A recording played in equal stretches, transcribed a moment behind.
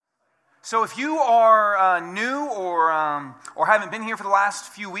So if you are new or haven't been here for the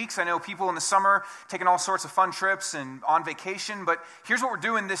last few weeks, I know people in the summer taking all sorts of fun trips and on vacation, but here's what we're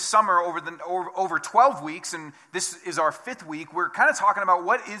doing this summer over 12 weeks, and this is our 5th week. We're kind of talking about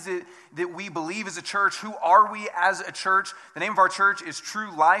what is it that we believe as a church, who are we as a church. The name of our church is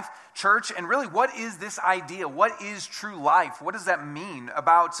True Life Church, and really what is this idea? What is true life? What does that mean?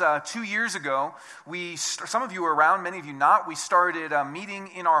 About 2 years ago, some of you were around, many of you not, we started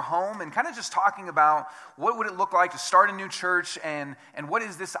meeting in our home and kind of just talking about what would it look like to start a new church and what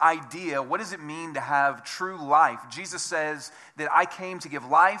is this idea? What does it mean to have true life? Jesus says that I came to give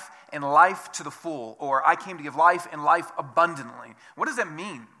life and life to the full, or I came to give life and life abundantly. What does that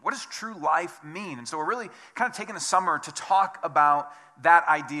mean? What does true life mean? And so we're really kind of taking the summer to talk about that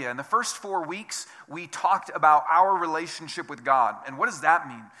idea. In the first 4 weeks, we talked about our relationship with God. And what does that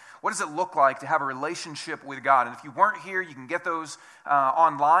mean? What does it look like to have a relationship with God? And if you weren't here, you can get those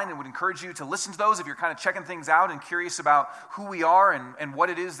online, and would encourage you to listen to those if you're kind of checking things out and curious about who we are and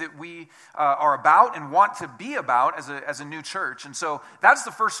what it is that we are about and want to be about as a new church. And so that's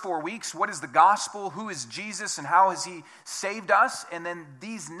the first 4 weeks. What is the gospel? Who is Jesus and how has he saved us? And then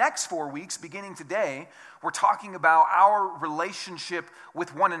these next 4 weeks, beginning today, we're talking about our relationship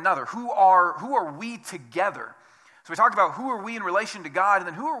with one another. Who are we together? So we talked about who are we in relation to God, and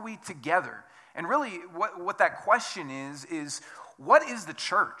then who are we together? And really what that question is what is the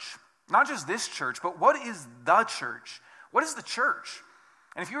church? Not just this church, but what is the church? What is the church?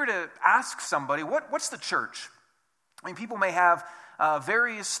 And if you were to ask somebody, what's the church? I mean, people may have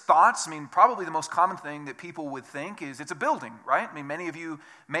various thoughts. I mean, probably the most common thing that people would think is it's a building, right? I mean, many of you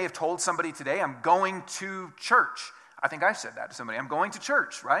may have told somebody today, I'm going to church. I think I said that to somebody. I'm going to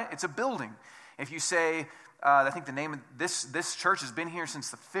church, right? It's a building. If you say, I think the name of this church has been here since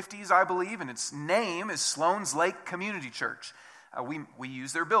the 50s, I believe, and its name is Sloan's Lake Community Church. We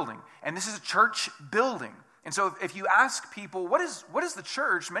use their building. And this is a church building. And so if you ask people, what is the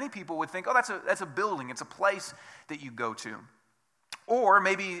church? Many people would think, oh, that's a building. It's a place that you go to. Or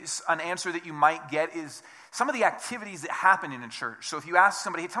maybe an answer that you might get is some of the activities that happen in a church. So if you ask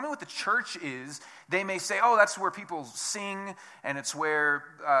somebody, hey, tell me what the church is, they may say, oh, that's where people sing, and it's where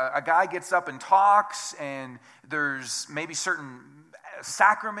a guy gets up and talks, and there's maybe certain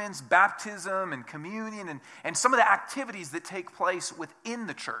sacraments, baptism, and communion, and some of the activities that take place within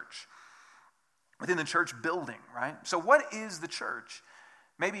the church building, right? So what is the church?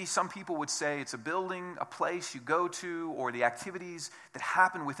 Maybe some people would say it's a building, a place you go to, or the activities that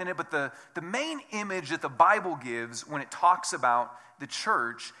happen within it. But the main image that the Bible gives when it talks about the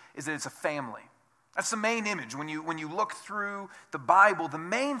church is that it's a family. That's the main image. When you look through the Bible, the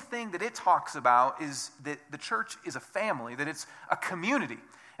main thing that it talks about is that the church is a family, that it's a community.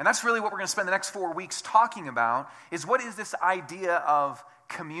 And that's really what we're going to spend the next 4 weeks talking about, is what is this idea of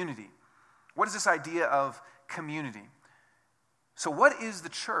community? What is this idea of community? So what is the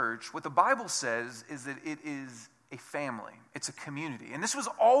church? What the Bible says is that it is a family. It's a community. And this is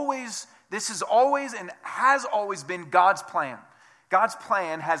always and has always been God's plan. God's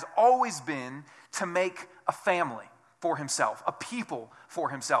plan has always been to make a family for himself, a people for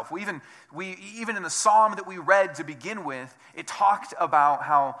himself. We even in the psalm that we read to begin with, it talked about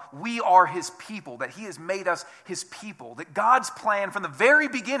how we are his people, that he has made us his people, that God's plan from the very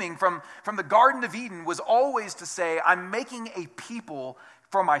beginning, from the Garden of Eden, was always to say, I'm making a people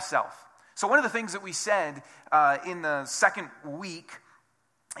for myself. So one of the things that we said in the second week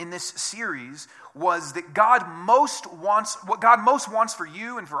in this series was that what God most wants for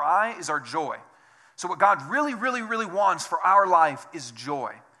you and for I is our joy. So what God really, really, really wants for our life is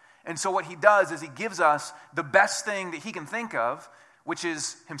joy. And so what he does is he gives us the best thing that he can think of, which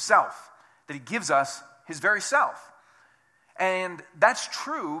is himself. That he gives us his very self. And that's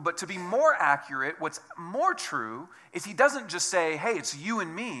true, but to be more accurate, what's more true is he doesn't just say, hey, it's you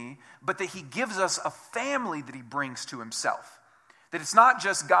and me, but that he gives us a family that he brings to himself. That it's not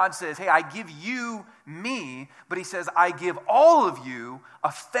just God says, hey, I give you me, but he says, I give all of you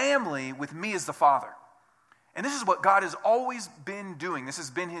a family with me as the Father. And this is what God has always been doing. This has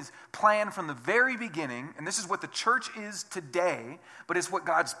been his plan from the very beginning, and this is what the church is today, but it's what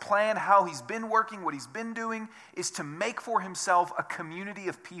God's plan, how he's been working, what he's been doing, is to make for himself a community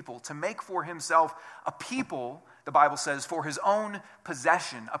of people, to make for himself a people, the Bible says, for his own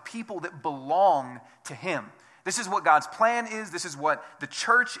possession, a people that belong to him. This is what God's plan is. This is what the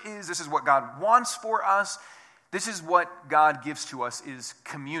church is. This is what God wants for us. This is what God gives to us is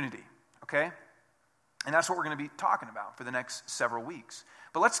community, okay? And that's what we're going to be talking about for the next several weeks.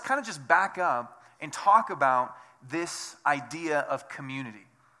 But let's kind of just back up and talk about this idea of community.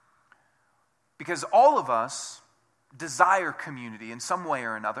 Because all of us desire community in some way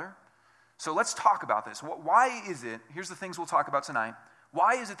or another. So let's talk about this. Why is it, here's the things we'll talk about tonight.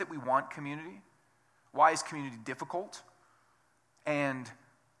 Why is it that we want community? Why is community difficult? And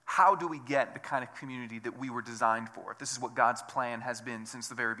how do we get the kind of community that we were designed for? This is what God's plan has been since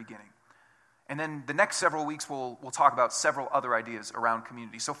the very beginning. And then the next several weeks, we'll talk about several other ideas around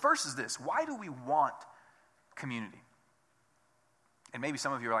community. So first is this: why do we want community? And maybe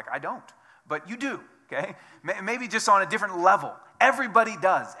some of you are like, I don't. But you do, okay? Maybe just on a different level. Everybody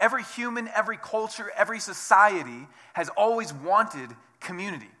does. Every human, every culture, every society has always wanted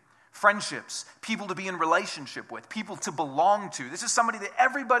community. Friendships, people to be in relationship with, people to belong to. This is somebody that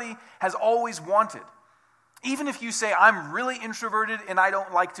everybody has always wanted. Even if you say, I'm really introverted and I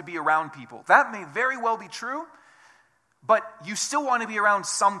don't like to be around people, that may very well be true, but you still want to be around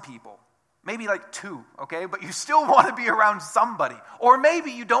some people. Maybe like two, okay? But you still want to be around somebody. Or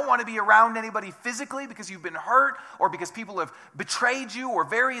maybe you don't want to be around anybody physically because you've been hurt or because people have betrayed you or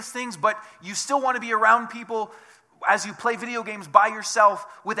various things, but you still want to be around people as you play video games by yourself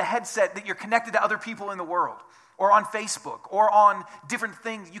with a headset that you're connected to other people in the world, or on Facebook, or on different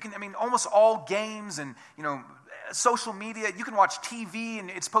things. Almost all games and, social media, you can watch TV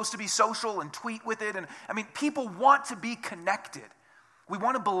and it's supposed to be social and tweet with it. And people want to be connected. We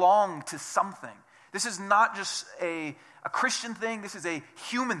want to belong to something. This is not just a Christian thing, this is a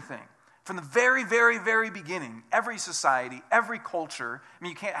human thing. From the very, very, very beginning, every society, every culture,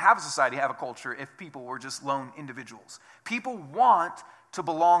 you can't have a society, have a culture if people were just lone individuals. People want to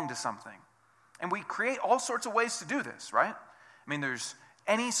belong to something. And we create all sorts of ways to do this, right? There's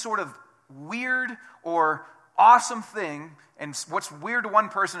any sort of weird or awesome thing, and what's weird to one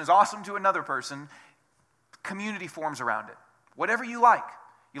person is awesome to another person. Community forms around it. Whatever you like.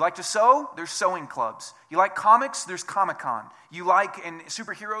 You like to sew? There's sewing clubs. You like comics? There's Comic-Con. You like and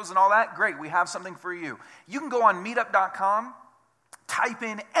superheroes and all that? Great, we have something for you. You can go on meetup.com, type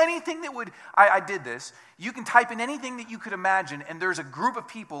in anything that would, I did this. You can type in anything that you could imagine, and there's a group of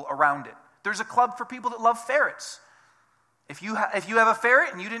people around it. There's a club for people that love ferrets. If you have a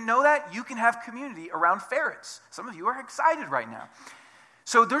ferret and you didn't know that, you can have community around ferrets. Some of you are excited right now.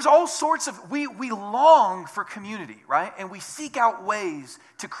 So there's all sorts of, we long for community, right? And we seek out ways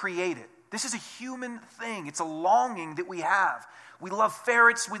to create it. This is a human thing. It's a longing that we have. We love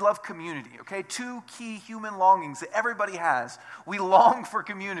ferrets, we love community, okay? Two key human longings that everybody has. We long for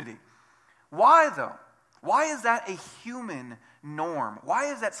community. Why though? Why is that a human norm?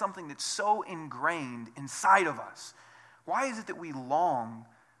 Why is that something that's so ingrained inside of us? Why is it that we long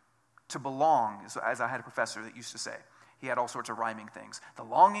to belong, as I had a professor that used to say? He had all sorts of rhyming things. The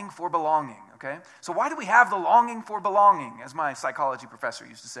longing for belonging, okay? So why do we have the longing for belonging, as my psychology professor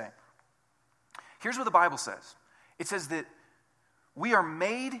used to say? Here's what the Bible says. It says that we are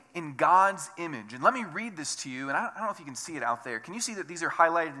made in God's image. And let me read this to you, and I don't know if you can see it out there. Can you see that these are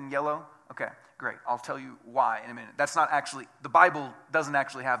highlighted in yellow? Okay, great. I'll tell you why in a minute. That's not actually, the Bible doesn't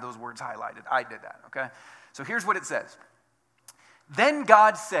actually have those words highlighted. I did that, okay? So here's what it says. Then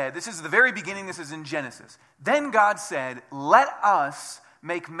God said, this is the very beginning, this is in Genesis. Then God said, let us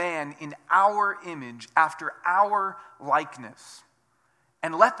make man in our image, after our likeness,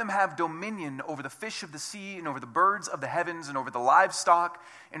 and let them have dominion over the fish of the sea, and over the birds of the heavens, and over the livestock,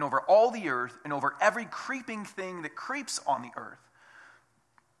 and over all the earth, and over every creeping thing that creeps on the earth.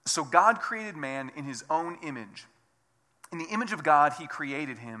 So God created man in his own image. In the image of God, he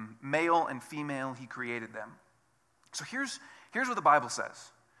created him. Male and female, he created them. So here's what the Bible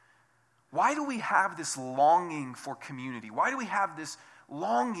says. Why do we have this longing for community? Why do we have this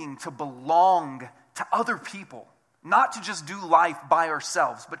longing to belong to other people? Not to just do life by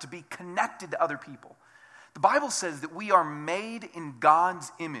ourselves, but to be connected to other people. The Bible says that we are made in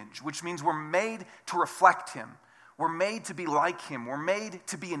God's image, which means we're made to reflect him. We're made to be like him. We're made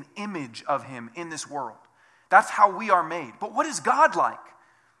to be an image of him in this world. That's how we are made. But what is God like?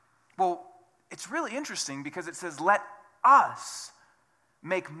 Well, it's really interesting because it says, let us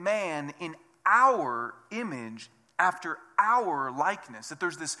make man in our image after our likeness. That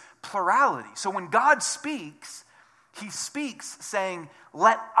there's this plurality. So when God speaks, he speaks saying,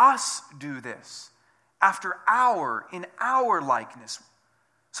 let us do this in our likeness.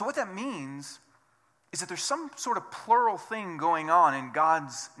 So what that means is that there's some sort of plural thing going on in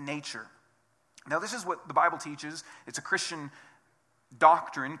God's nature. Now this is what the Bible teaches. It's a Christian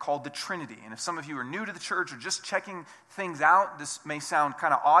doctrine called the Trinity. And if some of you are new to the church or just checking things out, this may sound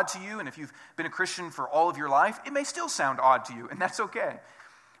kind of odd to you. And if you've been a Christian for all of your life, it may still sound odd to you, and that's okay.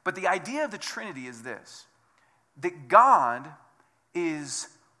 But the idea of the Trinity is this, that God is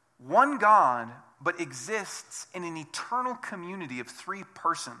one God, but exists in an eternal community of three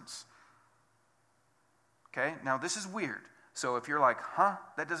persons. Okay, now this is weird, So if you're like,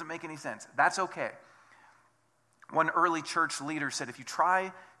 that doesn't make any sense, that's okay. One early church leader said, if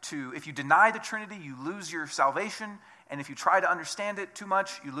you deny the Trinity, you lose your salvation, and if you try to understand it too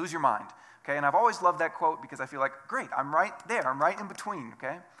much, you lose your mind. Okay, and I've always loved that quote because I feel like, great, I'm right there, I'm right in between,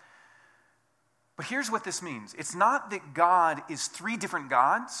 okay? But here's what this means. It's not that God is three different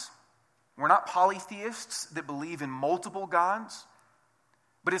gods. We're not polytheists that believe in multiple gods.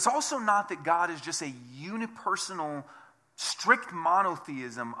 But it's also not that God is just a unipersonal, strict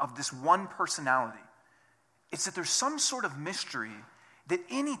monotheism of this one personality. It's that there's some sort of mystery that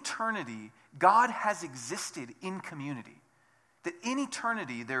in eternity, God has existed in community. That in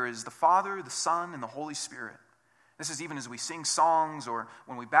eternity, there is the Father, the Son, and the Holy Spirit. This is even as we sing songs or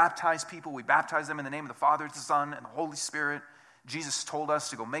when we baptize people, we baptize them in the name of the Father, the Son, and the Holy Spirit. Jesus told us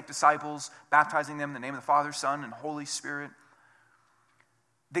to go make disciples, baptizing them in the name of the Father, Son, and Holy Spirit.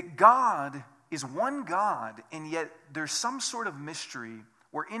 That God is one God, and yet there's some sort of mystery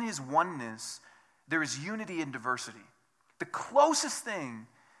where in his oneness, there is unity and diversity. The closest thing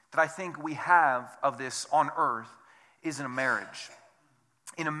that I think we have of this on earth is in a marriage.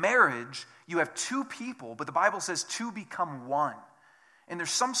 In a marriage, you have two people, but the Bible says two become one. And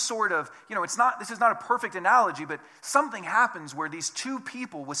there's some sort of, this is not a perfect analogy, but something happens where these two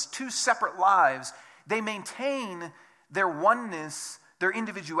people with two separate lives, they maintain their oneness, their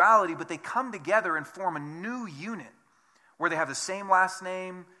individuality, but they come together and form a new unit where they have the same last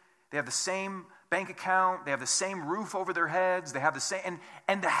name, they have the same bank account, they have the same roof over their heads, they have the same,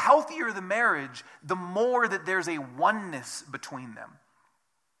 and the healthier the marriage, the more that there's a oneness between them.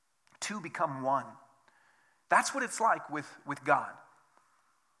 Two become one. That's what it's like with God.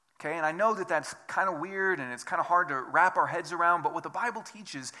 Okay, and I know that that's kind of weird and it's kind of hard to wrap our heads around, but what the Bible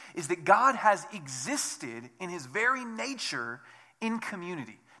teaches is that God has existed in his very nature in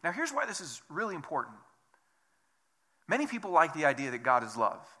community. Now here's why this is really important. Many people like the idea that God is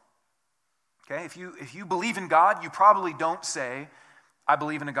love. Okay, if you believe in God, you probably don't say, I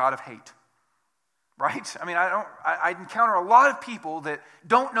believe in a God of hate. Right? I mean, I encounter a lot of people that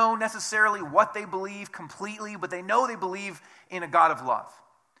don't know necessarily what they believe completely, but they know they believe in a God of love.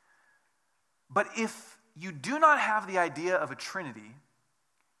 But if you do not have the idea of a Trinity,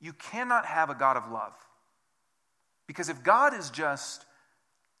 you cannot have a God of love. Because if God is just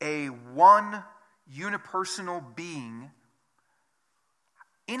a one unipersonal being,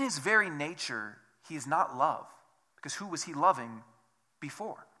 in his very nature, he is not love. Because who was he loving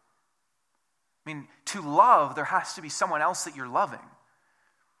before? I mean, to love, there has to be someone else that you're loving.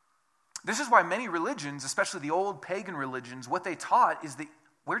 This is why many religions, especially the old pagan religions, what they taught is that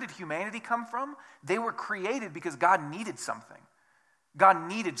where did humanity come from? They were created because God needed something. God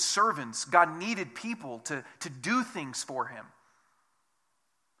needed servants. God needed people to do things for him.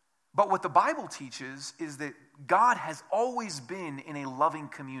 But what the Bible teaches is that God has always been in a loving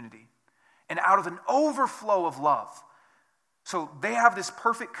community. And out of an overflow of love. So they have this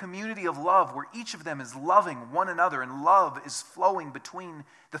perfect community of love where each of them is loving one another and love is flowing between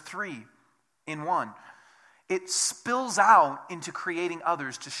the three in one. It spills out into creating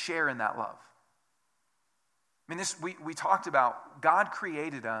others to share in that love. I mean, we talked about God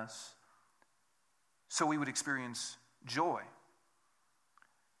created us so we would experience joy.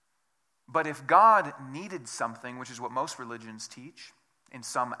 But if God needed something, which is what most religions teach, in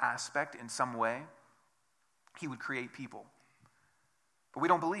some aspect, in some way, he would create people. But we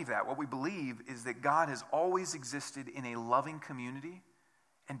don't believe that. What we believe is that God has always existed in a loving community,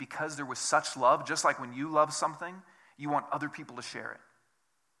 and because there was such love, just like when you love something, you want other people to share it.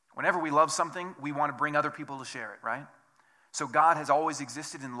 Whenever we love something, we want to bring other people to share it, right? So God has always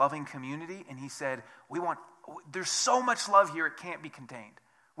existed in loving community, and he said, there's so much love here, it can't be contained.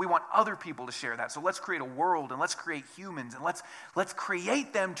 We want other people to share that. So let's create a world, and let's create humans, and let's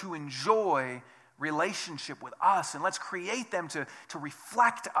create them to enjoy relationship with us, and let's create them to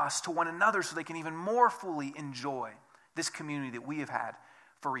reflect us to one another so they can even more fully enjoy this community that we have had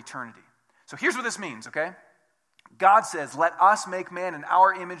for eternity. So here's what this means, okay? God says, let us make man in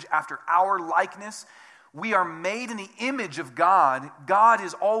our image after our likeness. We are made in the image of God. God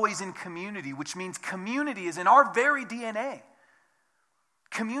is always in community, which means community is in our very DNA.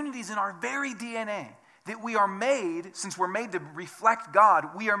 Community is in our very DNA. That we are made, since we're made to reflect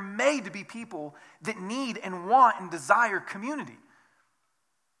God, we are made to be people that need and want and desire community.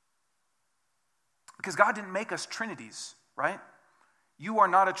 Because God didn't make us trinities, right? You are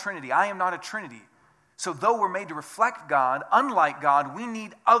not a trinity. I am not a trinity. So though we're made to reflect God, unlike God, we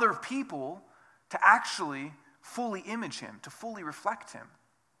need other people to actually fully image him, to fully reflect him.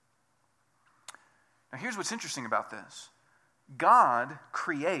 Now here's what's interesting about this. God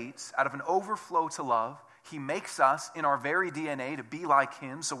creates, out of an overflow to love, He makes us in our very DNA to be like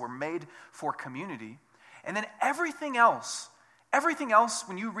him, so we're made for community. And then everything else,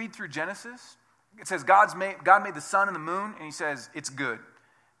 when you read through Genesis, it says God made the sun and the moon, and he says it's good.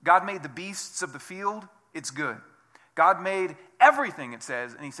 God made the beasts of the field, it's good. God made everything, it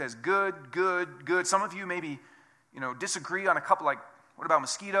says, and he says good, good, good. Some of you maybe, disagree on a couple, like, what about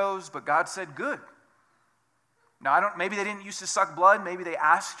mosquitoes? But God said good. Now, maybe they didn't used to suck blood. Maybe they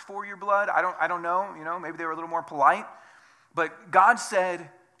asked for your blood. I don't know. Maybe they were a little more polite. But God said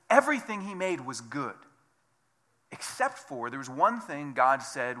everything he made was good. Except for, there was one thing God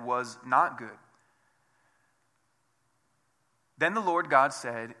said was not good. Then the Lord God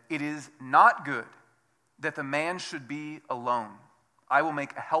said, "It is not good that the man should be alone. I will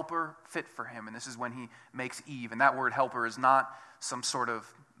make a helper fit for him." And this is when he makes Eve. And that word helper is not some sort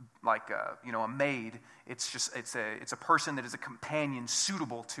of like a maid. It's a person that is a companion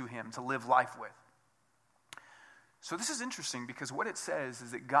suitable to him to live life with. So this is interesting because what it says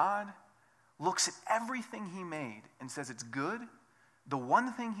is that God looks at everything he made and says it's good. The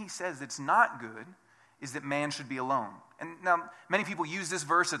one thing he says that's not good is that man should be alone. And now many people use this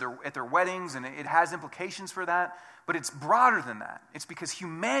verse at their weddings, and it has implications for that, but it's broader than that. It's because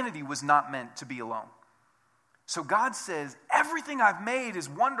humanity was not meant to be alone. So God says, everything I've made is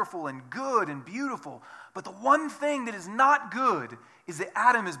wonderful and good and beautiful, but the one thing that is not good is that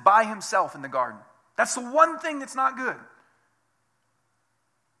Adam is by himself in the garden. That's the one thing that's not good.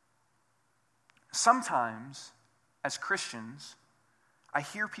 Sometimes, as Christians, I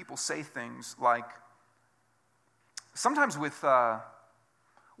hear people say things like, sometimes with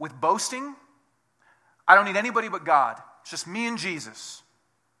boasting, I don't need anybody but God. It's just me and Jesus.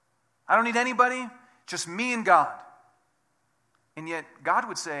 I don't need anybody, just me and God. And yet God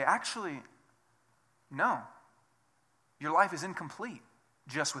would say, actually, no. Your life is incomplete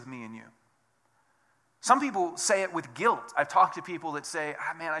just with me and you. Some people say it with guilt. I've talked to people that say,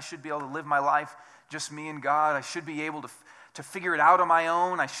 man, I should be able to live my life just me and God. I should be able to figure it out on my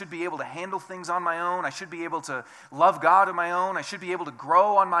own. I should be able to handle things on my own. I should be able to love God on my own. I should be able to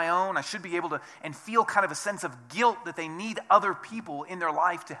grow on my own. I should be able to, and feel kind of a sense of guilt that they need other people in their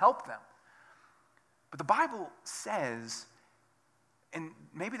life to help them. But the Bible says, and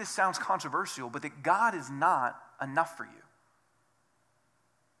maybe this sounds controversial, but that God is not enough for you.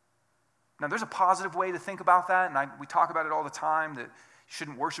 Now, there's a positive way to think about that, and we talk about it all the time, that you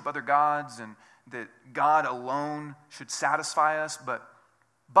shouldn't worship other gods and that God alone should satisfy us. But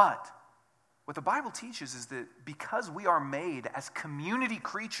what the Bible teaches is that because we are made as community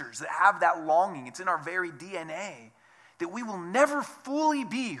creatures that have that longing, it's in our very DNA, that we will never fully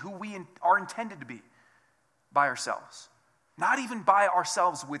be who we are intended to be by ourselves. Not even by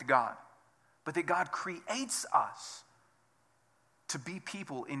ourselves with God, but that God creates us to be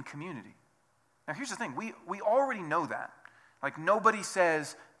people in community. Now, here's the thing. We already know that. Like, nobody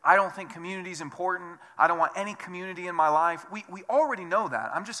says, I don't think community is important. I don't want any community in my life. We already know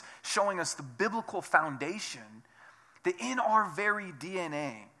that. I'm just showing us the biblical foundation that in our very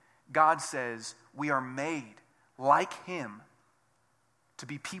DNA, God says we are made like him to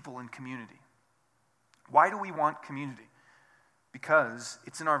be people in community. Why do we want community? Because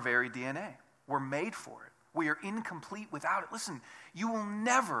it's in our very DNA. We're made for it. We are incomplete without it. Listen, I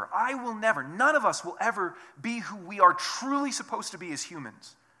will never, none of us will ever be who we are truly supposed to be as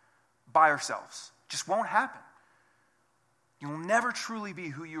humans by ourselves. It just won't happen. You'll never truly be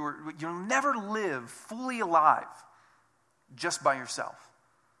who you are. You'll never live fully alive just by yourself.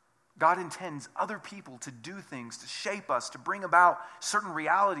 God intends other people to do things, to shape us, to bring about certain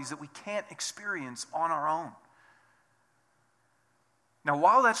realities that we can't experience on our own. Now,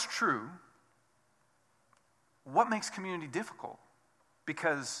 while that's true, what makes community difficult?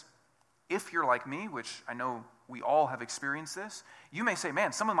 Because if you're like me, which I know we all have experienced this, you may say,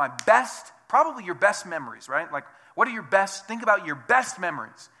 man, some of my best, probably your best memories, right? Like, what are your best, think about your best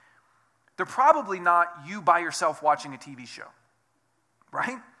memories. They're probably not you by yourself watching a TV show,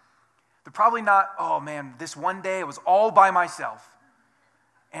 right? They're probably not, oh man, this one day I was all by myself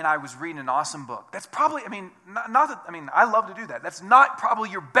and I was reading an awesome book. That's probably, I love to do that. That's not probably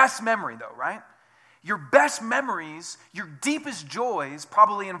your best memory though, right? Your best memories, your deepest joys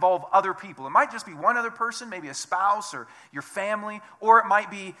probably involve other people. It might just be one other person, maybe a spouse or your family, or it might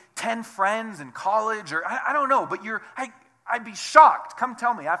be 10 friends in college, or I don't know, but I'd be shocked, come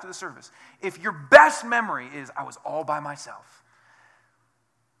tell me after the service, if your best memory is, I was all by myself,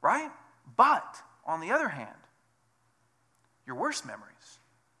 right? But, on the other hand, your worst memories,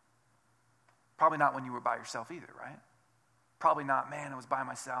 probably not when you were by yourself either, right? Probably not, man, I was by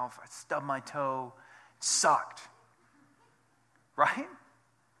myself, I stubbed my toe, sucked, right?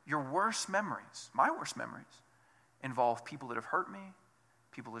 your worst memories, my worst memories, involve people that have hurt me,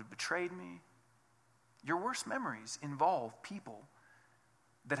 people that have betrayed me. Your worst memories involve people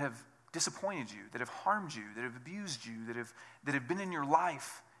that have disappointed you, that have harmed you, that have abused you, that have been in your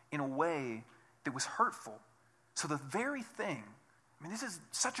life in a way that was hurtful. So the very thing, I mean, this is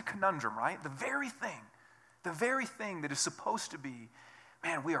such a conundrum, right? The very thing that is supposed to be,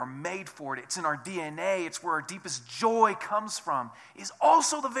 man, we are made for it. It's in our DNA. It's where our deepest joy comes from, is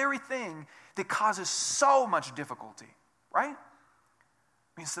also the very thing that causes so much difficulty, right?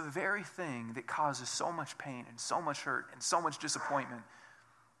 I mean, it's the very thing that causes so much pain and so much hurt and so much disappointment.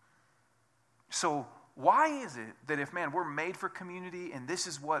 So why is it that if, man, we're made for community and this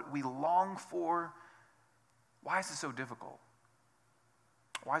is what we long for, why is it so difficult?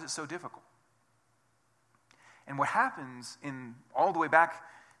 Why is it so difficult? And what happens in all the way back,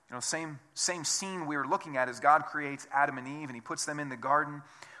 same scene we were looking at as God creates Adam and Eve and he puts them in the garden.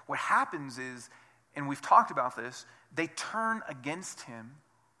 What happens is, and we've talked about this, they turn against him.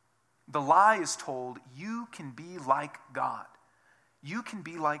 The lie is told, you can be like God. You can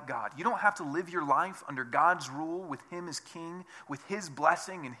be like God. You don't have to live your life under God's rule with him as king, with his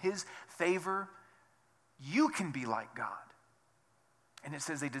blessing and his favor. You can be like God. And it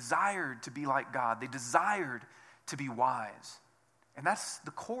says they desired to be like God. They desired to be wise. And that's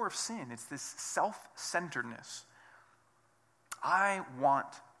the core of sin. It's this self-centeredness. I want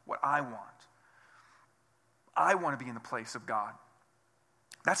what I want. I want to be in the place of God.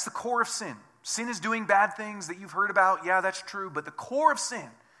 That's the core of sin. Sin is doing bad things that you've heard about. Yeah, that's true. But the core of sin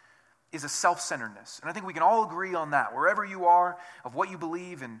is a self-centeredness. And I think we can all agree on that. Wherever you are, of what you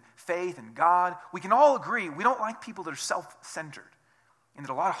believe in faith and God, we can all agree we don't like people that are self-centered. And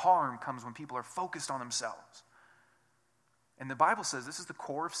that a lot of harm comes when people are focused on themselves. And the Bible says this is the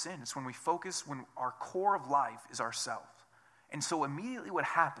core of sin. It's when we focus, when our core of life is ourself. And so immediately what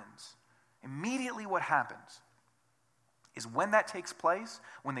happens is when that takes place,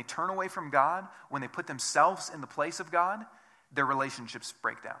 when they turn away from God, when they put themselves in the place of God, their relationships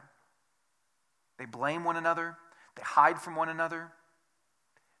break down. They blame one another. They hide from one another.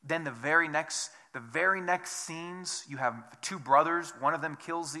 Then the very next scenes, you have two brothers. One of them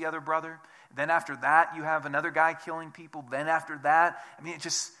kills the other brother. Then after that, you have another guy killing people. Then after that, I mean,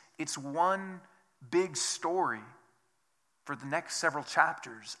 it's one big story for the next several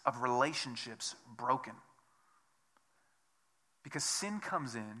chapters of relationships broken. Because sin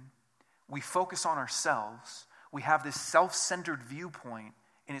comes in, we focus on ourselves, we have this self-centered viewpoint,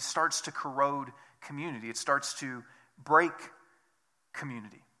 and it starts to corrode community. It starts to break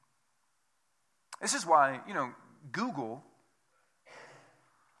community. This is why, Google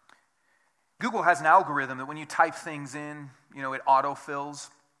has an algorithm that when you type things in, it autofills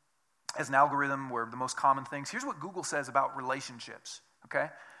as an algorithm where the most common things. Here's what Google says about relationships, okay?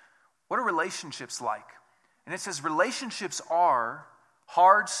 What are relationships like? And it says relationships are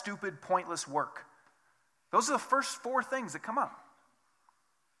hard, stupid, pointless work. Those are the first four things that come up.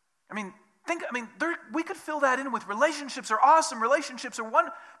 We could fill that in with relationships are awesome, relationships are one,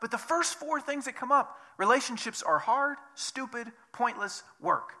 but the first four things that come up, relationships are hard, stupid, pointless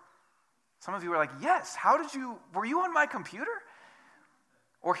work. Some of you are like, yes, were you on my computer?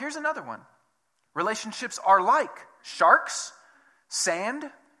 Or here's another one. Relationships are like sharks, sand,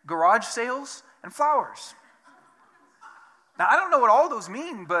 garage sales, and flowers. Now, I don't know what all those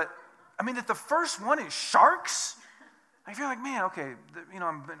mean, but that the first one is sharks. I feel like, man, okay,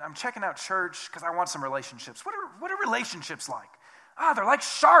 I'm checking out church because I want some relationships. What are relationships like? They're like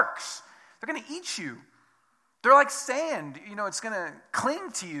sharks. They're going to eat you. They're like sand. It's going to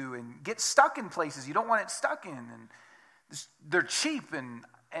cling to you and get stuck in places you don't want it stuck in. And they're cheap. And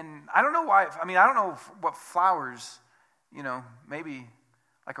I don't know why. I don't know what flowers, maybe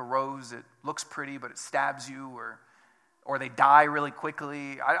like a rose, it looks pretty, but it stabs you, or they die really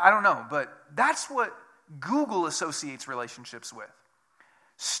quickly. I don't know. But that's what Google associates relationships with.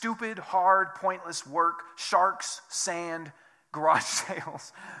 Stupid, hard, pointless work, sharks, sand, garage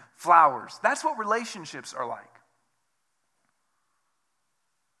sales, flowers. That's what relationships are like.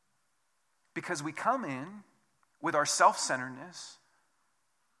 Because we come in with our self-centeredness.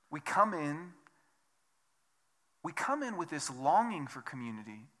 We come in with this longing for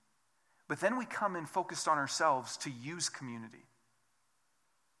community, but then we come in focused on ourselves to use community.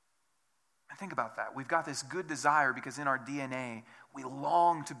 And think about that. We've got this good desire because in our DNA, we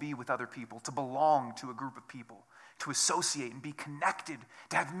long to be with other people, to belong to a group of people, to associate and be connected,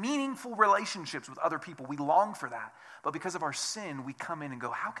 to have meaningful relationships with other people. We long for that. But because of our sin, we come in and go,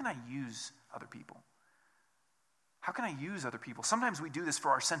 how can I use other people? How can I use other people? Sometimes we do this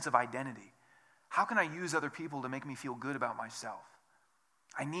for our sense of identity. How can I use other people to make me feel good about myself?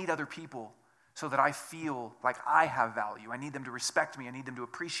 I need other people so that I feel like I have value. I need them to respect me. I need them to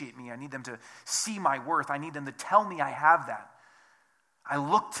appreciate me. I need them to see my worth. I need them to tell me I have that. I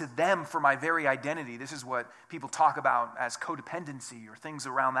look to them for my very identity. This is what people talk about as codependency or things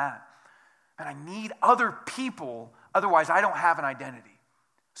around that. And I need other people, otherwise I don't have an identity.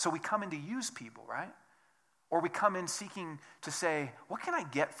 So we come in to use people, right? Or we come in seeking to say, what can I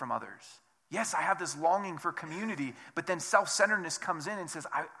get from others? Yes, I have this longing for community, but then self-centeredness comes in and says,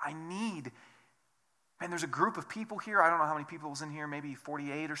 I need, and there's a group of people here, I don't know how many people was in here, maybe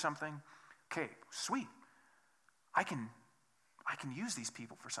 48 or something. Okay, sweet. I can use these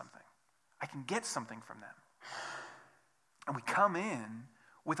people for something. I can get something from them. And we come in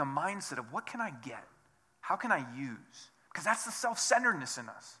with a mindset of what can I get? How can I use? Because that's the self-centeredness in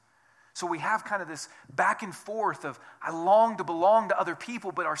us. So we have kind of this back and forth of I long to belong to other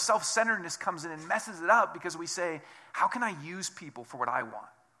people, but our self-centeredness comes in and messes it up because we say, how can I use people for what I want?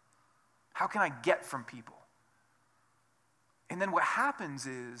 How can I get from people? And then what happens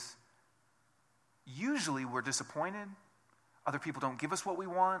is usually we're disappointed. Other people don't give us what we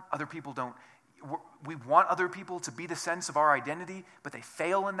want. We want other people to be the sense of our identity, but they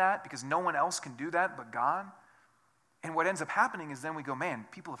fail in that because no one else can do that but God. And what ends up happening is then we go, man,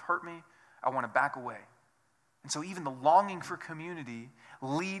 people have hurt me. I want to back away. And so even the longing for community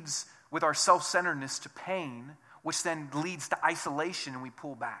leads with our self-centeredness to pain, which then leads to isolation and we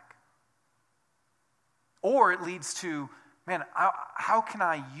pull back. Or it leads to, man, how can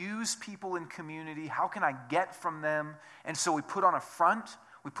I use people in community? How can I get from them? And so we put on a front,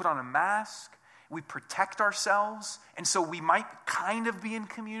 we put on a mask, we protect ourselves. And so we might kind of be in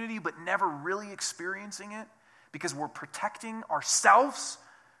community, but never really experiencing it because we're protecting ourselves,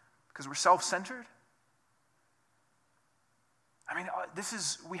 because we're self-centered. I mean,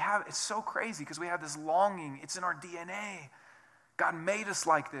 it's so crazy because we have this longing. It's in our DNA. God made us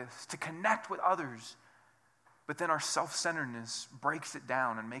like this, to connect with others. But then our self-centeredness breaks it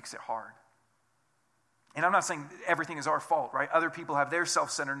down and makes it hard. And I'm not saying everything is our fault, right? Other people have their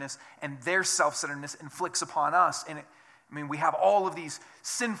self-centeredness, and their self-centeredness inflicts upon us. And we have all of these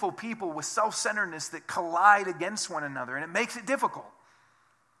sinful people with self-centeredness that collide against one another, and it makes it difficult.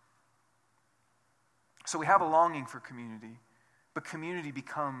 So we have a longing for community, but community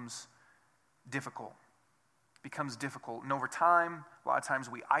becomes difficult. And over time, a lot of times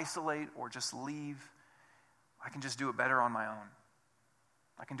we isolate or just leave. I can just do it better on my own.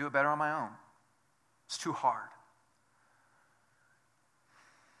 It's too hard.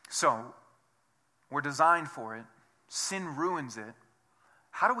 So, we're designed for it. Sin ruins it.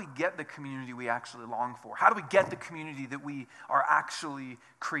 How do we get the community we actually long for? How do we get the community that we are actually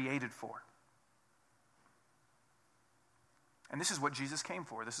created for? And this is what Jesus came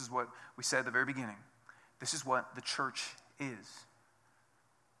for. This is what we said at the very beginning. This is what the church is.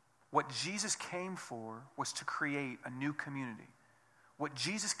 What Jesus came for was to create a new community. What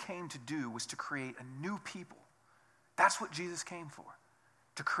Jesus came to do was to create a new people. That's what Jesus came for.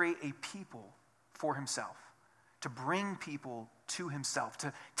 To create a people for himself. To bring people to himself.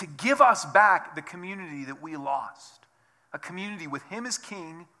 To give us back the community that we lost. A community with him as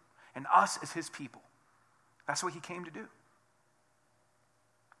king and us as his people. That's what he came to do.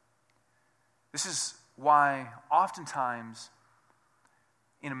 This is why oftentimes,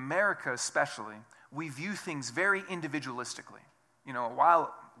 in America especially, we view things very individualistically. You know,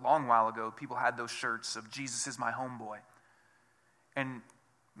 long while ago, people had those shirts of Jesus is my homeboy. And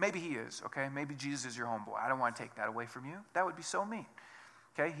maybe he is, okay? Maybe Jesus is your homeboy. I don't want to take that away from you. That would be so mean.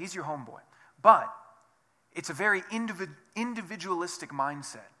 Okay? He's your homeboy. But it's a very individualistic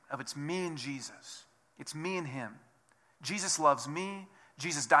mindset of it's me and Jesus. It's me and him. Jesus loves me.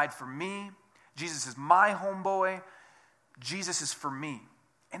 Jesus died for me. Jesus is my homeboy. Jesus is for me.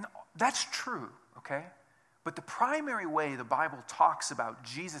 And that's true, okay? But the primary way the Bible talks about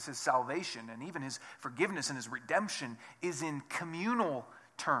Jesus' salvation and even his forgiveness and his redemption is in communal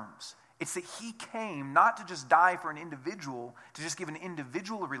terms. It's that he came not to just die for an individual, to just give an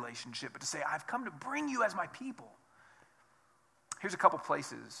individual a relationship, but to say, I've come to bring you as my people. Here's a couple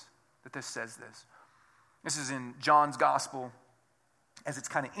places that this says this. This is in John's Gospel as it's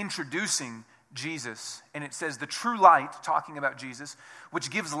kind of introducing Jesus, and it says the true light, talking about Jesus,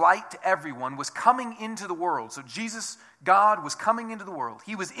 which gives light to everyone, was coming into the world. So Jesus, God, was coming into the world.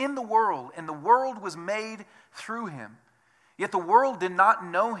 He was in the world, and the world was made through him. Yet the world did not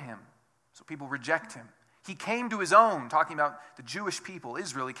know him, so people reject him. He came to his own, talking about the Jewish people,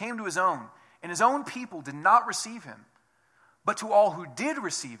 Israel. He came to his own, and his own people did not receive him. But to all who did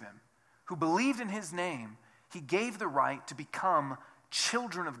receive him, who believed in his name, he gave the right to become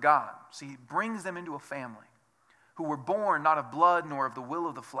children of God. So he brings them into a family. who were born not of blood, nor of the will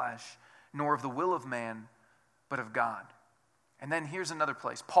of the flesh, nor of the will of man, but of God. And then here's another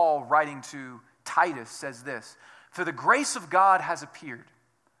place. Paul, writing to Titus, says this, "For the grace of God has appeared,"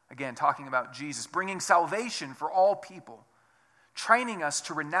 again, talking about Jesus, "bringing salvation for all people, training us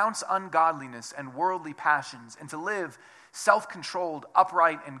to renounce ungodliness and worldly passions, and to live self-controlled,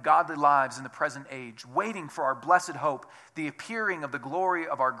 upright, and godly lives in the present age, waiting for our blessed hope, the appearing of the glory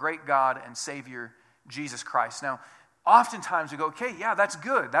of our great God and Savior, Jesus Christ." Now, oftentimes we go, okay, yeah, that's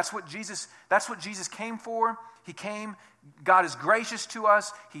good. That's what Jesus came for. He came. God is gracious to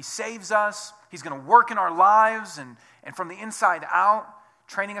us. He saves us. He's going to work in our lives and from the inside out,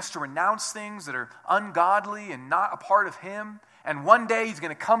 training us to renounce things that are ungodly and not a part of Him. And one day He's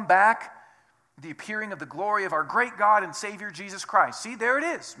going to come back, the appearing of the glory of our great God and Savior, Jesus Christ. See, there it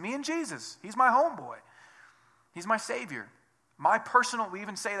is. Me and Jesus. He's my homeboy. He's my Savior. We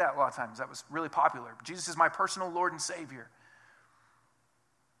even say that a lot of times. That was really popular. Jesus is my personal Lord and Savior.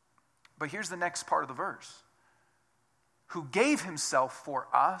 But here's the next part of the verse. "Who gave Himself for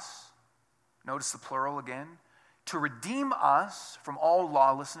us," notice the plural again, "to redeem us from all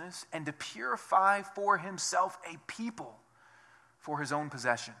lawlessness and to purify for Himself a people for His own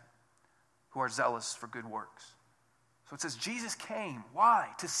possession, who are zealous for good works." So it says Jesus came.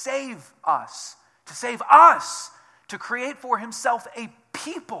 Why? To save us. To save us. To create for Himself a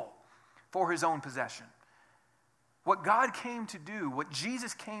people for His own possession. What God came to do, what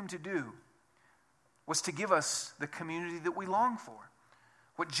Jesus came to do, was to give us the community that we long for.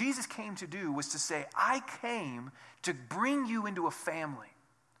 What Jesus came to do was to say, I came to bring you into a family.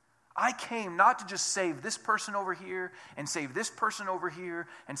 I came not to just save this person over here and save this person over here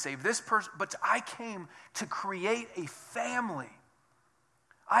and save this person, but I came to create a family.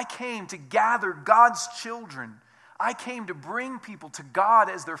 I came to gather God's children. I came to bring people to God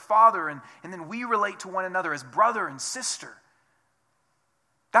as their father, and then we relate to one another as brother and sister.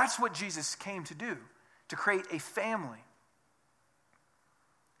 That's what Jesus came to do, to create a family.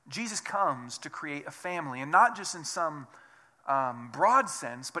 Jesus comes to create a family, and not just in some broad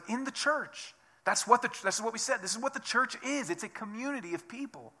sense, but in the church. That's what we said. This is what the church is. It's a community of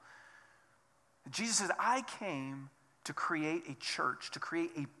people. Jesus says, I came to create a church, to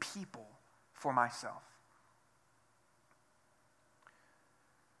create a people for myself.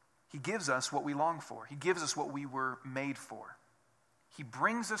 He gives us what we long for. He gives us what we were made for. He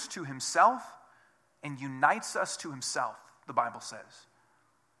brings us to Himself and unites us to Himself, the Bible says.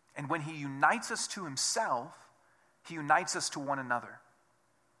 And when He unites us to Himself, He unites us to one another.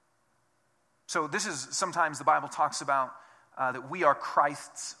 So this is, sometimes the Bible talks about that we are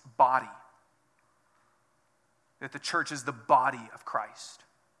Christ's body. That the church is the body of Christ.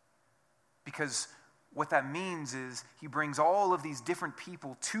 Because what that means is He brings all of these different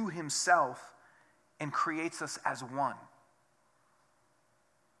people to Himself and creates us as one.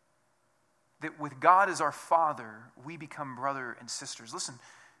 That with God as our Father, we become brother and sisters. Listen,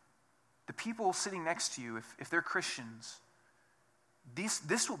 the people sitting next to you, if they're Christians,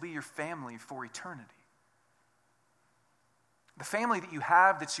 this will be your family for eternity. The family that you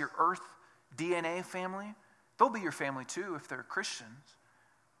have that's your earth DNA family, they'll be your family too if they're Christians.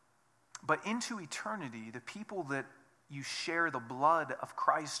 But into eternity, the people that you share the blood of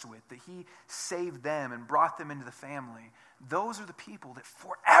Christ with, that He saved them and brought them into the family, those are the people that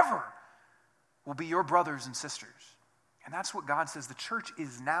forever will be your brothers and sisters. And that's what God says the church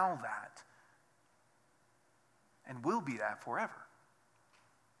is now that and will be that forever.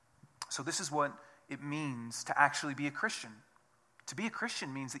 So this is what it means to actually be a Christian. To be a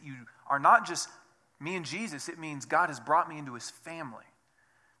Christian means that you are not just me and Jesus. It means God has brought me into His family.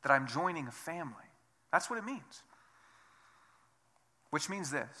 That I'm joining a family. That's what it means. Which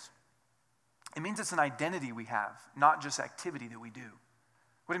means this. It means it's an identity we have, not just activity that we do.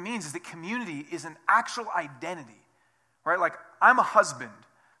 What it means is that community is an actual identity. Right? Like, I'm a husband.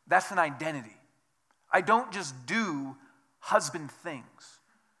 That's an identity. I don't just do husband things.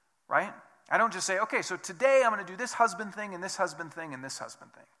 Right? I don't just say, okay, so today I'm going to do this husband thing and this husband thing and this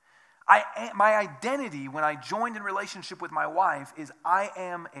husband thing. My identity when I joined in relationship with my wife is I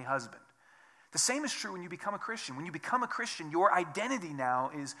am a husband. The same is true when you become a Christian. When you become a Christian, your identity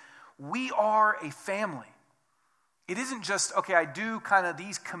now is we are a family. It isn't just, okay, I do kind of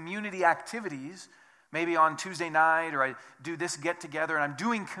these community activities, maybe on Tuesday night, or I do this get together and I'm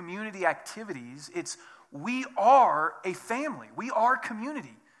doing community activities. It's we are a family. We are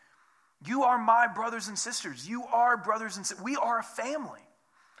community. You are my brothers and sisters. You are brothers and sisters. We are a family.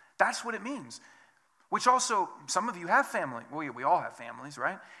 That's what it means. Which also, some of you have family. Well, we all have families,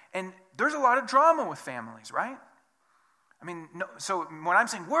 right? And there's a lot of drama with families, right? I mean, no, so when I'm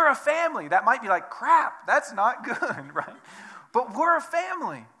saying we're a family, that might be like, crap, that's not good, right? But we're a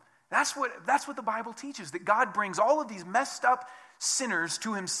family. That's what the Bible teaches, that God brings all of these messed up sinners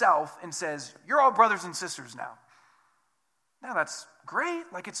to himself and says, you're all brothers and sisters now. Now that's great.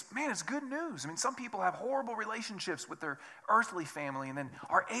 Like it's good news. I mean, some people have horrible relationships with their earthly family and then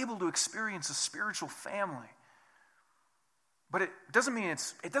are able to experience a spiritual family. But it doesn't mean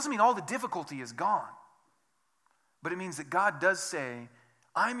all the difficulty is gone. But it means that God does say,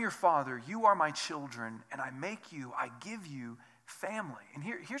 I'm your father, you are my children, and I give you family. And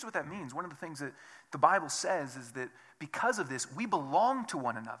here's what that means. One of the things that the Bible says is that because of this, we belong to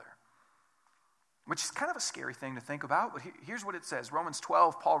one another, which is kind of a scary thing to think about. But here's what it says. Romans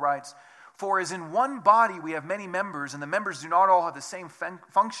 12, Paul writes, for as in one body we have many members, and the members do not all have the same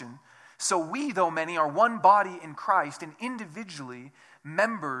function, so we, though many, are one body in Christ, and individually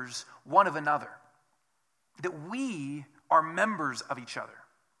members one of another. That we are members of each other.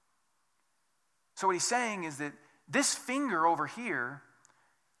 So what he's saying is that this finger over here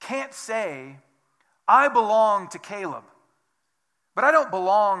can't say, I belong to Caleb, but I don't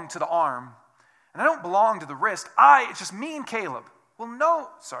belong to the arm, and I don't belong to the wrist. It's just me and Caleb. Well, no,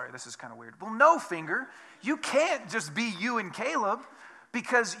 sorry, this is kind of weird. Well, no, finger, you can't just be you and Caleb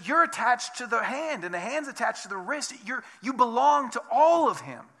because you're attached to the hand, and the hand's attached to the wrist. You belong to all of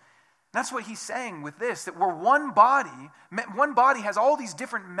him. That's what he's saying with this, that we're one body. One body has all these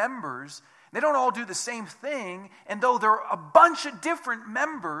different members. They don't all do the same thing. And though there are a bunch of different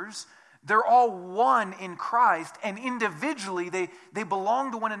members, they're all one in Christ. And individually, they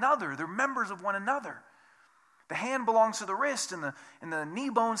belong to one another. They're members of one another. The hand belongs to the wrist, and the knee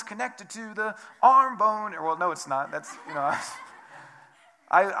bone's connected to the arm bone. Well, no, it's not. That's,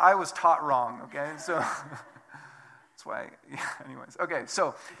 I was taught wrong, okay? So... That's why, anyways. Okay,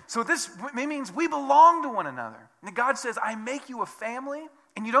 so this means we belong to one another. And God says, I make you a family,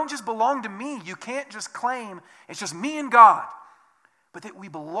 and you don't just belong to me. You can't just claim it's just me and God. But that we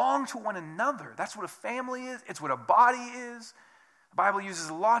belong to one another. That's what a family is. It's what a body is. The Bible uses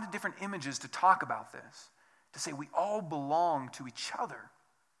a lot of different images to talk about this. To say we all belong to each other.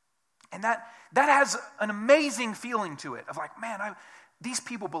 And that has an amazing feeling to it. Of like, man, these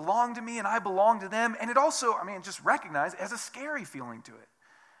people belong to me and I belong to them. And it also, just recognize it has a scary feeling to it.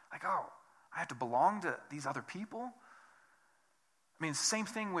 Like, oh, I have to belong to these other people? Same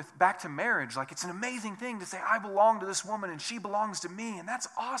thing with back to marriage. Like, it's an amazing thing to say, I belong to this woman and she belongs to me. And that's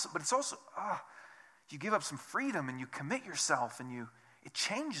awesome. But it's also, you give up some freedom and you commit yourself and it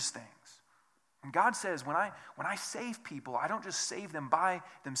changes things. And God says, when I save people, I don't just save them by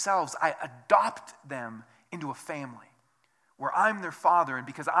themselves. I adopt them into a family. Where I'm their father, and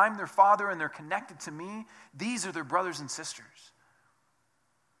because I'm their father and they're connected to me, these are their brothers and sisters.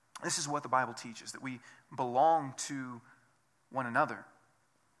 This is what the Bible teaches, that we belong to one another.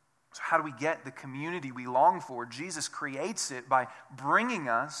 So how do we get the community we long for? Jesus creates it by bringing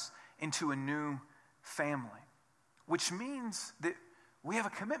us into a new family, which means that we have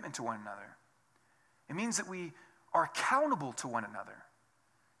a commitment to one another. It means that we are accountable to one another,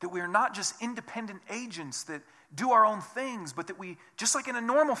 that we are not just independent agents that do our own things, but that we, just like in a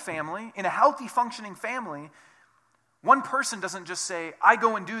normal family, in a healthy, functioning family, one person doesn't just say, I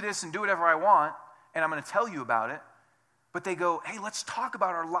go and do this and do whatever I want, and I'm going to tell you about it. But they go, hey, let's talk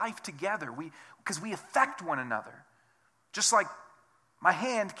about our life together, because we affect one another. Just like my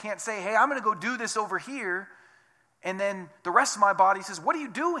hand can't say, hey, I'm going to go do this over here, and then the rest of my body says, what are you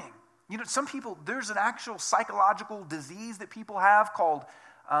doing? Some people, there's an actual psychological disease that people have called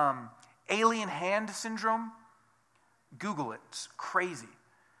alien hand syndrome. Google it. It's crazy.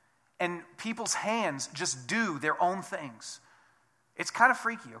 And people's hands just do their own things. It's kind of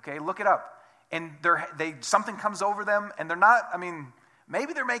freaky, okay? Look it up. And something comes over them, and they're not,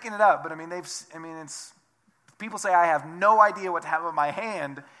 maybe they're making it up, but it's, people say, I have no idea what to have in my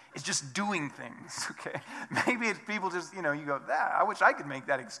hand. It's just doing things, okay? Maybe it's people just, you go, I wish I could make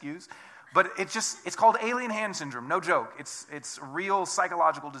that excuse. But it's called alien hand syndrome, no joke. It's a real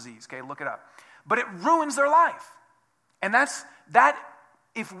psychological disease, okay? Look it up. But it ruins their life. And that,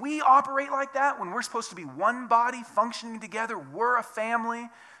 if we operate like that, when we're supposed to be one body functioning together, we're a family,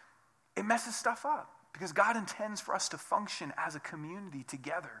 it messes stuff up. Because God intends for us to function as a community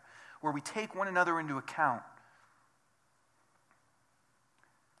together, where we take one another into account.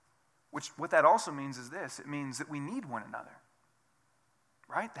 What that also means is this. It means that we need one another.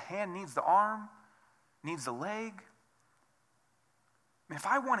 Right? The hand needs the arm, needs the leg. If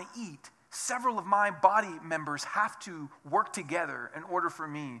I want to eat, several of my body members have to work together in order for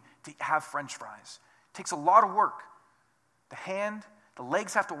me to have French fries. It takes a lot of work. The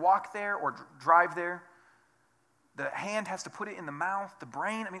legs have to walk there or drive there. The hand has to put it in the mouth, the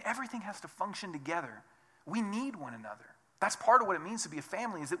brain. I mean, everything has to function together. We need one another. That's part of what it means to be a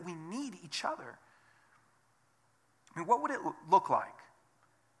family, is that we need each other. I mean, what would it look like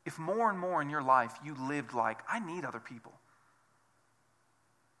if more and more in your life you lived like, I need other people?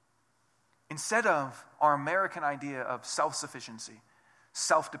 Instead of our American idea of self-sufficiency,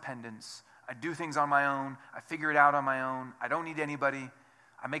 self-dependence, I do things on my own, I figure it out on my own, I don't need anybody,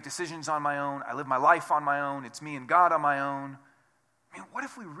 I make decisions on my own, I live my life on my own, it's me and God on my own. I mean, what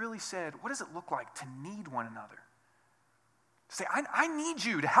if we really said, what does it look like to need one another? To say, I need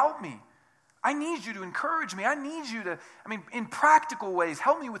you to help me. I need you to encourage me. I need you to, in practical ways,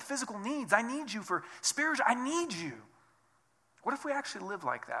 help me with physical needs. I need you for spiritual, I need you. What if we actually live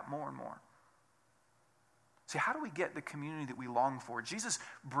like that more and more? See, how do we get the community that we long for? Jesus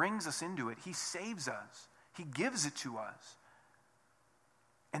brings us into it. He saves us. He gives it to us.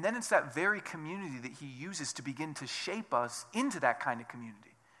 And then it's that very community that he uses to begin to shape us into that kind of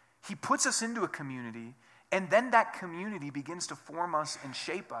community. He puts us into a community, and then that community begins to form us and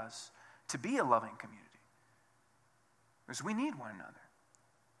shape us to be a loving community. Because we need one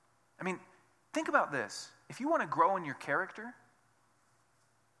another. Think about this. If you want to grow in your character,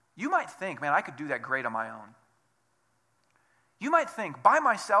 you might think, man, I could do that great on my own. You might think, by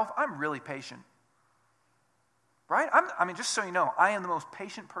myself, I'm really patient. Right? Just so you know, I am the most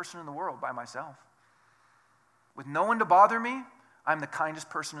patient person in the world by myself. With no one to bother me, I'm the kindest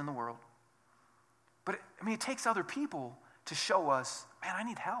person in the world. But it takes other people to show us, man, I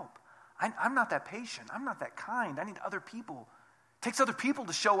need help. I'm not that patient. I'm not that kind. I need other people. It takes other people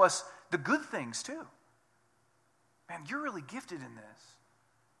to show us the good things too. Man, you're really gifted in this.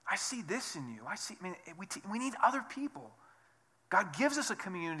 I see this in you. We need other people. God gives us a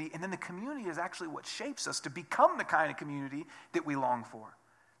community, and then the community is actually what shapes us to become the kind of community that we long for.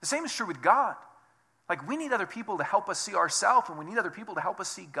 The same is true with God. Like, we need other people to help us see ourselves, and we need other people to help us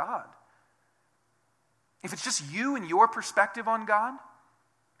see God. If it's just you and your perspective on God,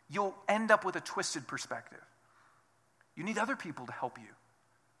 you'll end up with a twisted perspective. You need other people to help you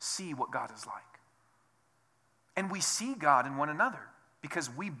see what God is like. And we see God in one another because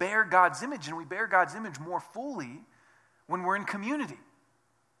we bear God's image, and we bear God's image more fully when we're in community.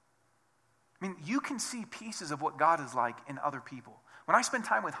 You can see pieces of what God is like in other people. When I spend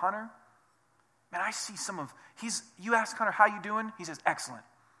time with Hunter, man, I see you ask Hunter, how you doing? He says, excellent.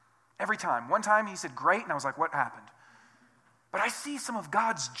 Every time. One time he said, great, and I was like, what happened? But I see some of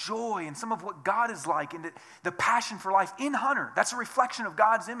God's joy and some of what God is like and the passion for life in Hunter. That's a reflection of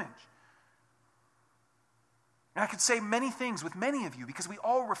God's image. And I could say many things with many of you because we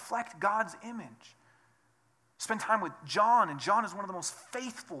all reflect God's image. Spend time with John, and John is one of the most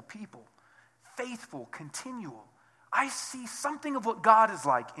faithful people. Faithful, continual. I see something of what God is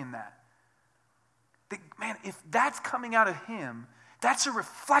like in that. Man, if that's coming out of him, that's a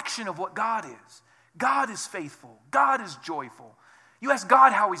reflection of what God is. God is faithful. God is joyful. You ask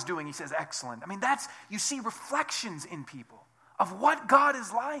God how he's doing, he says, excellent. You see reflections in people of what God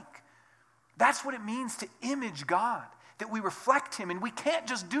is like. That's what it means to image God, that we reflect him, and we can't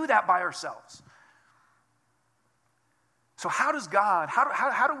just do that by ourselves. So how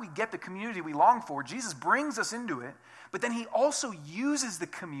do we get the community we long for? Jesus brings us into it, but then he also uses the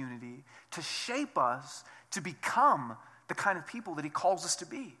community to shape us to become the kind of people that he calls us to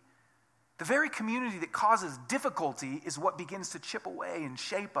be. The very community that causes difficulty is what begins to chip away and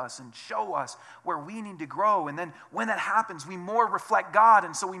shape us and show us where we need to grow. And then when that happens, we more reflect God,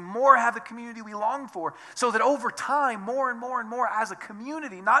 and so we more have the community we long for, so that over time, more and more and more as a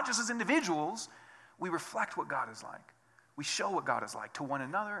community, not just as individuals, we reflect what God is like. We show what God is like to one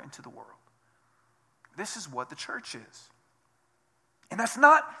another and to the world. This is what the church is. And that's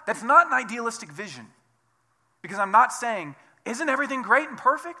not an idealistic vision. Because I'm not saying, isn't everything great and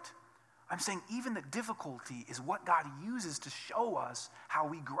perfect? I'm saying even the difficulty is what God uses to show us how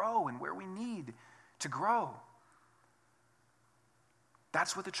we grow and where we need to grow.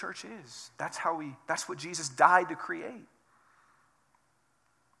 That's what the church is. That's what Jesus died to create.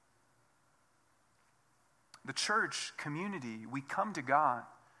 The church community, we come to God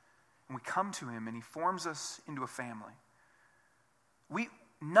and we come to him and he forms us into a family.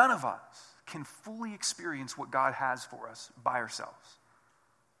 None of us can fully experience what God has for us by ourselves.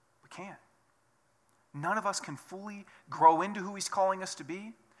 We can't. None of us can fully grow into who he's calling us to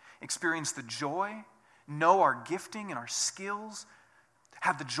be, experience the joy, know our gifting and our skills,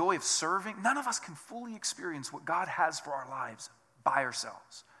 have the joy of serving. None of us can fully experience what God has for our lives by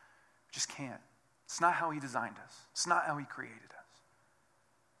ourselves. We just can't. It's not how he designed us. It's not how he created us.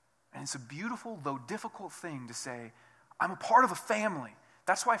 And it's a beautiful, though difficult thing to say, I'm a part of a family.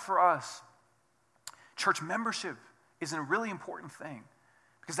 That's why for us, church membership is a really important thing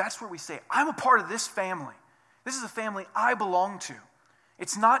because that's where we say, I'm a part of this family. This is a family I belong to.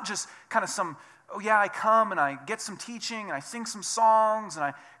 It's not just kind of some, oh yeah, I come and I get some teaching and I sing some songs and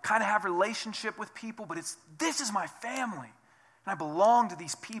I kind of have a relationship with people, but this is my family. And I belong to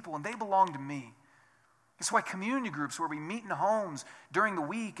these people and they belong to me. It's why community groups where we meet in homes during the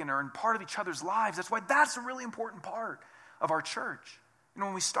week and are in part of each other's lives, that's a really important part of our church.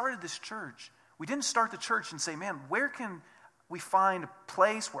 When we started this church, we didn't start the church and say, man, where can we find a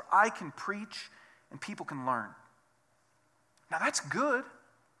place where I can preach and people can learn? Now that's good.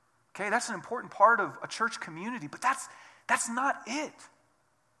 Okay, that's an important part of a church community, but that's not it.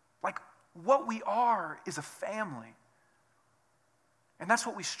 Like what we are is a family. And that's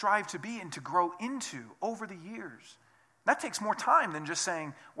what we strive to be and to grow into over the years. That takes more time than just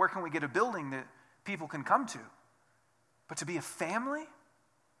saying, where can we get a building that people can come to? But to be a family,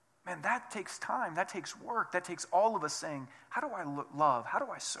 man, that takes time. That takes work. That takes all of us saying, how do I love? How do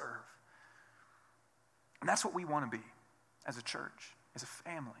I serve? And that's what we want to be as a church, as a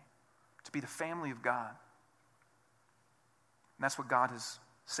family, to be the family of God. And that's what God has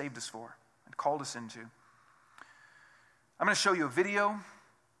saved us for and called us into. I'm going to show you a video,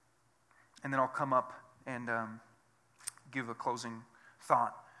 and then I'll come up and give a closing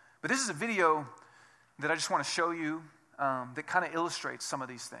thought. But this is a video that I just want to show you that kind of illustrates some of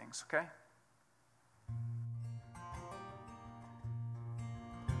these things, okay?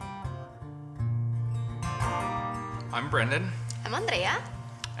 I'm Brendan. I'm Andrea.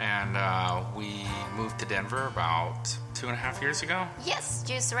 And we moved to Denver about 2.5 years ago. Yes,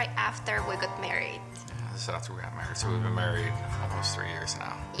 just right after we got married. Yeah, this is after we got married. So we've been married almost 3 years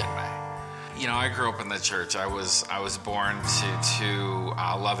now. Yeah. You know, I grew up in the church. I was born to two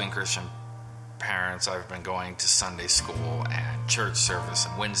loving Christian parents. I've been going to Sunday school and church service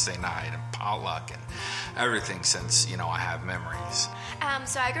and Wednesday night and potluck and everything since, I have memories.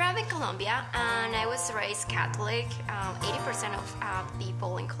 So I grew up in Colombia and I was raised Catholic. 80% of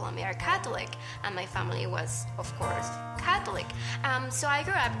people in Colombia are Catholic, and my family was, of course, Catholic. So I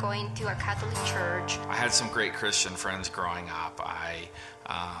grew up going to a Catholic church. I had some great Christian friends growing up.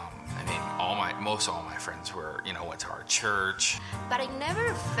 Most all my friends were, went to our church. But I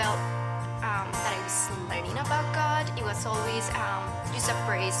never felt that I was learning about God. It was always just a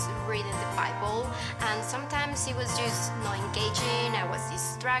praise, reading the Bible, and sometimes it was just not engaging. I was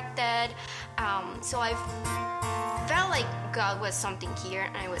distracted. So I felt like God was something here,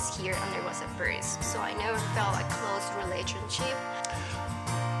 and I was here, and there was a praise. So I never felt a close relationship.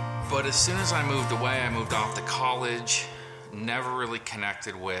 But as soon as I moved away, I moved off to college. Never really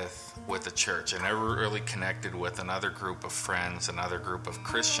connected with the church. I never really connected with another group of friends, another group of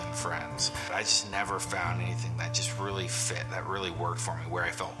Christian friends. I just never found anything that just really fit, that really worked for me, where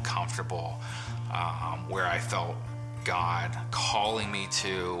I felt comfortable, where I felt God calling me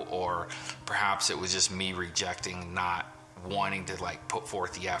to, or perhaps it was just me rejecting, not wanting to put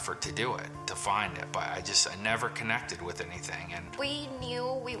forth the effort to do it, to find it. But I never connected with anything. And we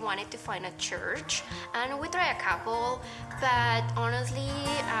knew we wanted to find a church, and we tried a couple, but honestly,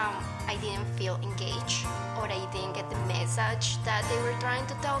 I didn't feel engaged, or I didn't get the message that they were trying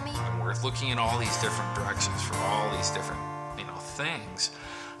to tell me. And we're looking in all these different directions for all these different, things.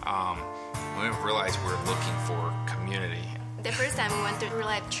 We didn't realize we were looking for community. The first time we went to Real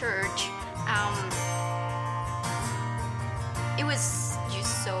Life Church, it was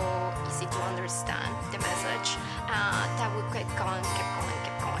just so easy to understand the message that we kept going.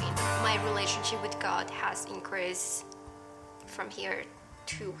 My relationship with God has increased from here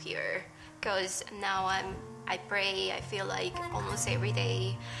to here, because now I pray. I feel like almost every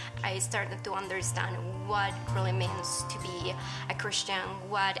day I started to understand what it really means to be a Christian,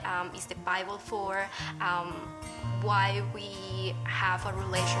 what is the Bible for, why we have a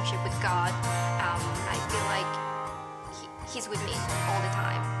relationship with God. I feel like He's with me all the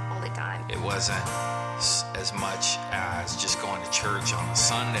time. It wasn't as much as just going to church on a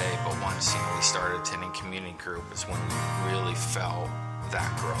Sunday, but once we started attending community group is when we really felt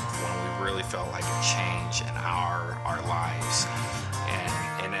that growth, when we really felt like a change in our lives,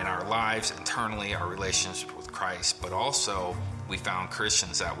 and in our lives internally, our relationship with Christ, but also we found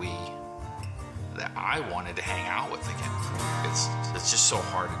Christians that I wanted to hang out with again. It's just so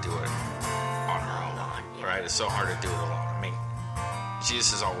hard to do it on our own, right? It's so hard to do it alone.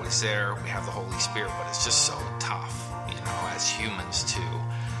 Jesus is always there. We have the Holy Spirit, but it's just so tough, as humans to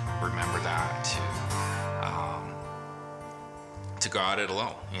remember that, to God it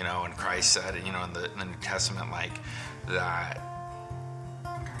alone, and Christ said, in the New Testament, that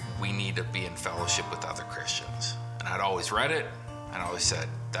we need to be in fellowship with other Christians. And I'd always read it, and I always said,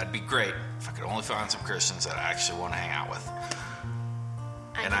 that'd be great if I could only find some Christians that I actually want to hang out with.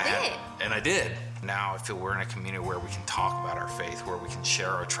 And I did. Now I feel we're in a community where we can talk about our faith, where we can share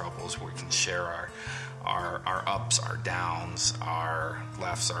our troubles, where we can share our ups, our downs, our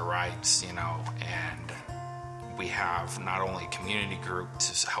lefts, our rights, and we have not only a community group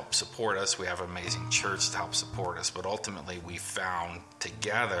to help support us, we have an amazing church to help support us, but ultimately we found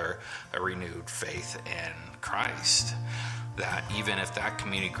together a renewed faith in Christ, that even if that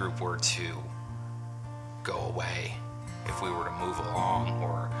community group were to go away, if we were to move along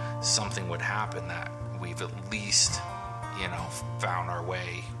or something would happen, that we've at least, found our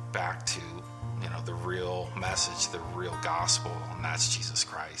way back to, the real message, the real gospel, and that's Jesus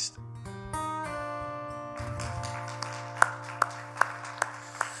Christ.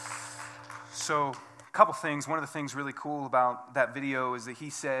 So, a couple things. One of the things really cool about that video is that he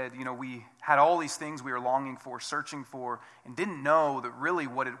said, we had all these things we were longing for, searching for, and didn't know that really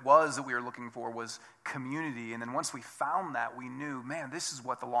what it was that we were looking for was community. And then once we found that, we knew, man, this is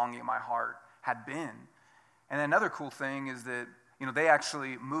what the longing in my heart had been. And then another cool thing is that, they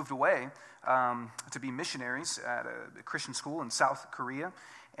actually moved away to be missionaries at a Christian school in South Korea.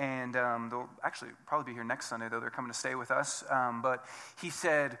 And they'll actually probably be here next Sunday, though they're coming to stay with us. But he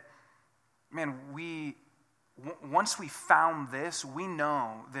said, man, once we found this, we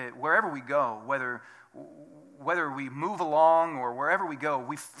know that wherever we go, whether we move along or wherever we go,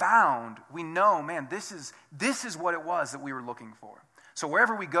 we know, man, this is what it was that we were looking for. So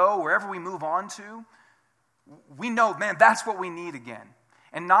wherever we go, wherever we move on to, we know, man, that's what we need again.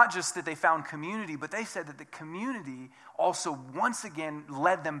 And not just that they found community, but they said that the community also once again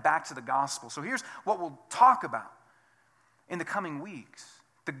led them back to the gospel. So here's what we'll talk about in the coming weeks.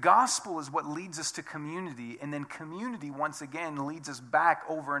 The gospel is what leads us to community, and then community once again leads us back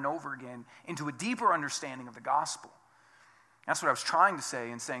over and over again into a deeper understanding of the gospel. That's what I was trying to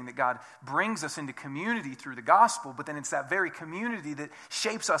say in saying that God brings us into community through the gospel, but then it's that very community that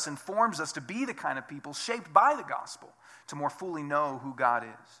shapes us and forms us to be the kind of people shaped by the gospel to more fully know who God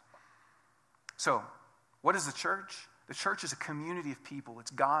is. So, what is the church? The church is a community of people.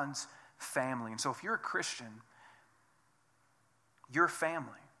 It's God's family. And so if you're a Christian, your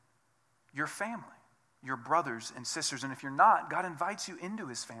family, your brothers and sisters. And if you're not, God invites you into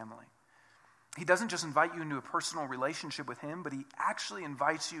his family. He doesn't just invite you into a personal relationship with him, but he actually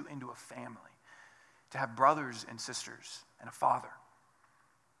invites you into a family, to have brothers and sisters and a father,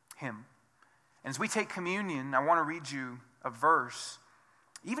 him. And as we take communion, I want to read you a verse.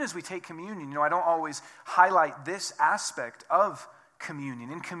 Even as we take communion, I don't always highlight this aspect of communion.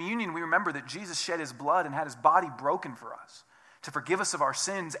 In communion, we remember that Jesus shed his blood and had his body broken for us, to forgive us of our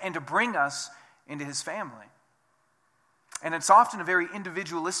sins and to bring us into his family. And it's often a very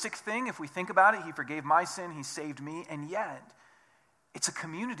individualistic thing. If we think about it, he forgave my sin, he saved me, and yet it's a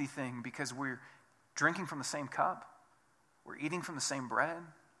community thing because we're drinking from the same cup, we're eating from the same bread,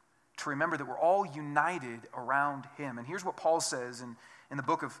 to remember that we're all united around him. And here's what Paul says in the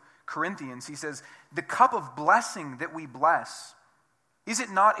book of Corinthians. He says, the cup of blessing that we bless, is it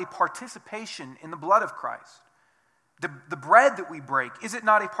not a participation in the blood of Christ? The bread that we break, is it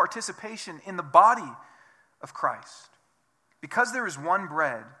not a participation in the body of Christ? Because there is one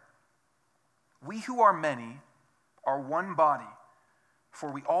bread, we who are many are one body,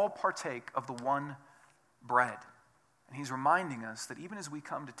 for we all partake of the one bread. And he's reminding us that even as we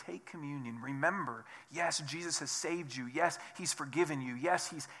come to take communion, remember, yes, Jesus has saved you. Yes, he's forgiven you. Yes,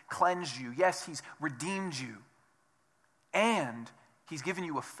 he's cleansed you. Yes, he's redeemed you. And he's given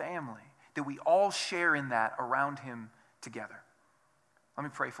you a family that we all share in that around him together. Let me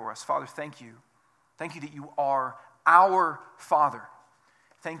pray for us. Father, thank you. Thank you that you are our Father.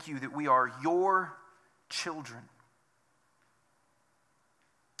 Thank you that we are your children.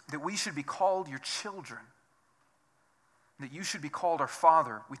 That we should be called your children. That you should be called our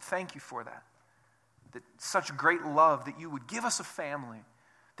Father. We thank you for that. That such great love that you would give us a family.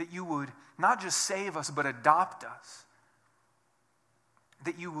 That you would not just save us, but adopt us.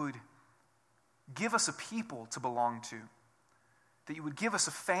 That you would give us a people to belong to. That you would give us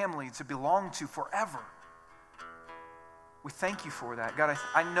a family to belong to forever. We thank you for that. God,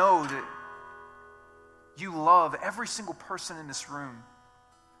 I know that you love every single person in this room.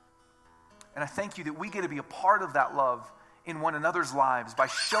 And I thank you that we get to be a part of that love in one another's lives by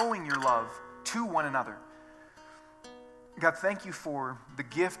showing your love to one another. God, thank you for the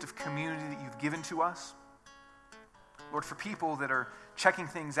gift of community that you've given to us. Lord, for people that are checking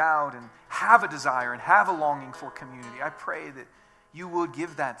things out and have a desire and have a longing for community, I pray that you would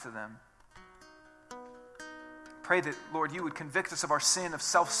give that to them. Pray that, Lord, you would convict us of our sin of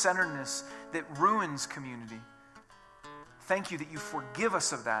self-centeredness that ruins community. thank you that you forgive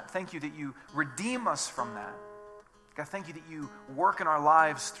us of that. Thank you that you redeem us from that. God, thank you that you work in our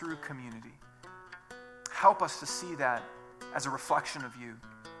lives through community. Help us to see that as a reflection of you.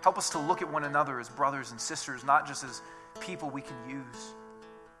 Help us to look at one another as brothers and sisters, not just as people we can use.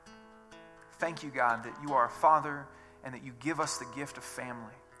 Thank you, God, that you are a Father and that you give us the gift of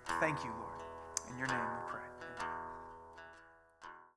family. Thank you, Lord. In your name,